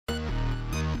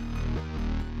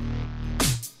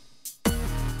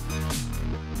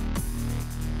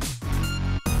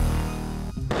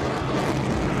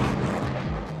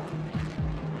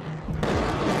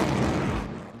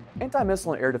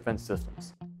Anti-missile and air defense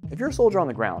systems. If you're a soldier on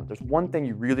the ground, there's one thing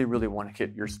you really want to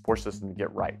get your support system to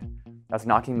get right. That's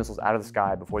knocking missiles out of the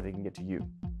sky before they can get to you.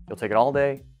 You'll take it all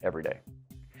day, every day.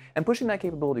 And pushing that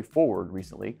capability forward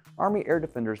recently, Army air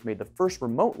defenders made the first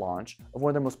remote launch of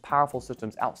one of their most powerful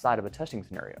systems outside of a testing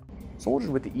scenario. Soldiers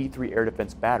with the E-3 air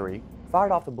defense battery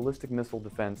fired off the Ballistic Missile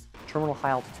Defense Terminal High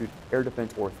Altitude Air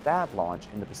Defense or THAAD launch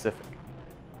in the Pacific.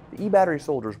 The E-battery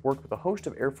soldiers worked with a host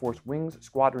of Air Force wings,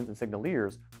 squadrons, and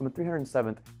signaleers from the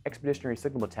 307th Expeditionary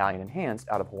Signal Battalion Enhanced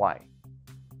out of Hawaii.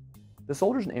 The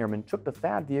soldiers and airmen took the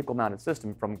THAAD vehicle-mounted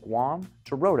system from Guam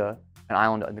to Rota, an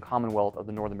island in the Commonwealth of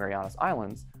the Northern Marianas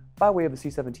Islands, by way of a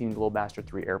C-17 Globemaster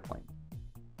III airplane.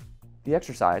 The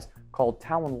exercise, called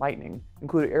Talon Lightning,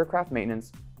 included aircraft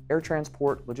maintenance, air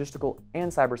transport, logistical,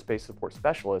 and cyberspace support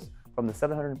specialists from the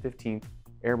 715th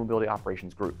Air Mobility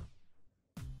Operations Group.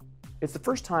 It's the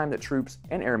first time that troops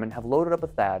and airmen have loaded up a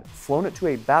THAAD, flown it to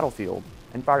a battlefield,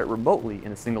 and fired it remotely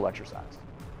in a single exercise.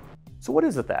 So what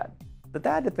is a THAAD? The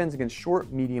THAAD defends against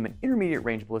short, medium, and intermediate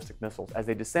range ballistic missiles as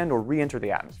they descend or re-enter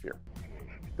the atmosphere.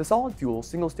 The solid-fuel,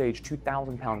 single-stage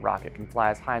 2,000-pound rocket can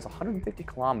fly as high as 150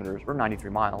 kilometers or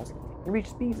 93 miles and reach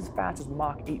speeds as fast as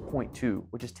Mach 8.2,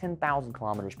 which is 10,000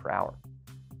 kilometers per hour.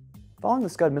 Following the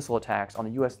Scud missile attacks on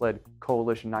the US-led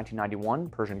coalition 1991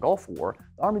 Persian Gulf War,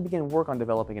 the Army began work on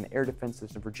developing an air defense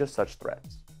system for just such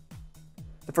threats.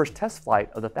 The first test flight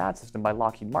of the THAAD system by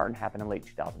Lockheed Martin happened in late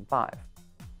 2005.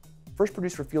 First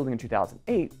produced for fielding in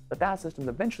 2008, the THAAD system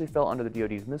eventually fell under the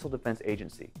DoD's Missile Defense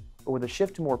Agency, but with a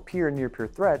shift to more peer and near-peer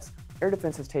threats, air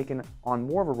defense has taken on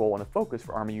more of a role and a focus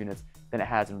for Army units than it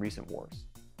has in recent wars.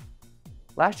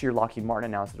 Last year, Lockheed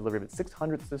Martin announced the delivery of its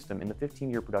 600th system in the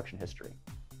 15-year production history.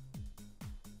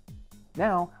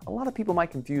 Now, a lot of people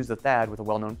might confuse the THAAD with a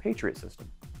well-known Patriot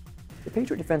system. The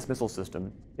Patriot Defense Missile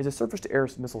System is a surface-to-air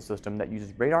missile system that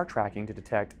uses radar tracking to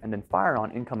detect and then fire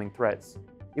on incoming threats.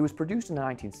 It was produced in the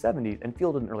 1970s and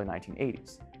fielded in the early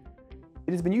 1980s.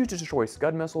 It has been used to destroy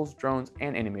Scud missiles, drones,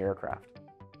 and enemy aircraft.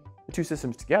 The two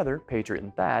systems together, Patriot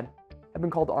and THAAD, have been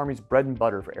called the Army's bread and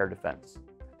butter for air defense.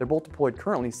 They're both deployed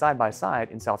currently side by side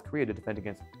in South Korea to defend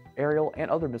against aerial and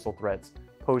other missile threats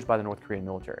posed by the North Korean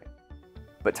military.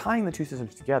 But tying the two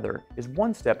systems together is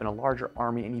one step in a larger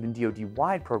Army and even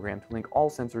DoD-wide program to link all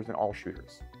sensors and all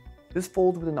shooters. This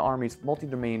folds within the Army's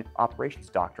multi-domain operations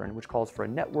doctrine, which calls for a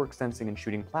network sensing and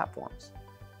shooting platforms.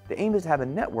 The aim is to have a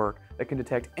network that can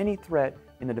detect any threat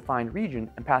in the defined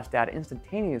region and pass data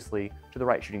instantaneously to the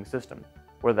right shooting system,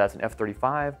 whether that's an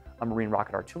F-35, a Marine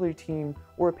rocket artillery team,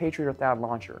 or a Patriot or THAAD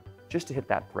launcher, just to hit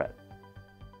that threat.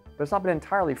 But it's not been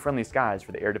entirely friendly skies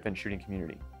for the air defense shooting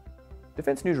community.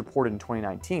 Defense News reported in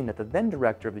 2019 that the then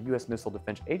director of the U.S. Missile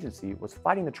Defense Agency was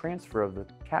fighting the transfer of the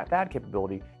THAAD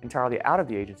capability entirely out of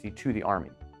the agency to the Army.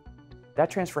 That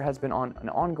transfer has been on an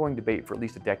ongoing debate for at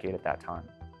least a decade at that time.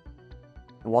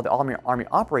 And while the Army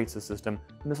operates the system,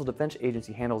 the Missile Defense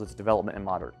Agency handles its development and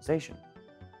modernization.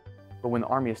 But when the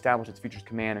Army established its Futures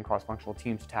Command and cross-functional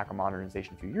teams to tackle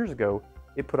modernization a few years ago,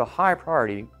 it put a high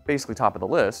priority, basically top of the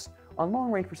list, on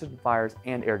long-range precision fires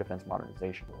and air defense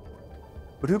modernization.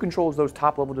 But who controls those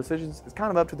top-level decisions is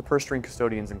kind of up to the purse-string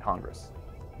custodians in Congress.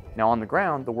 Now on the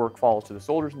ground, the work falls to the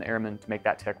soldiers and the airmen to make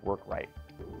that tech work right.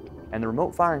 And the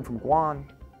remote firing from Guam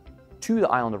to the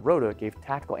island of Rota gave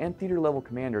tactical and theater-level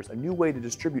commanders a new way to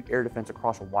distribute air defense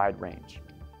across a wide range.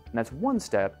 And that's one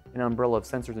step in an umbrella of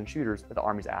sensors and shooters that the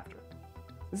Army's after.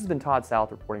 This has been Todd South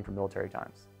reporting for Military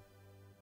Times.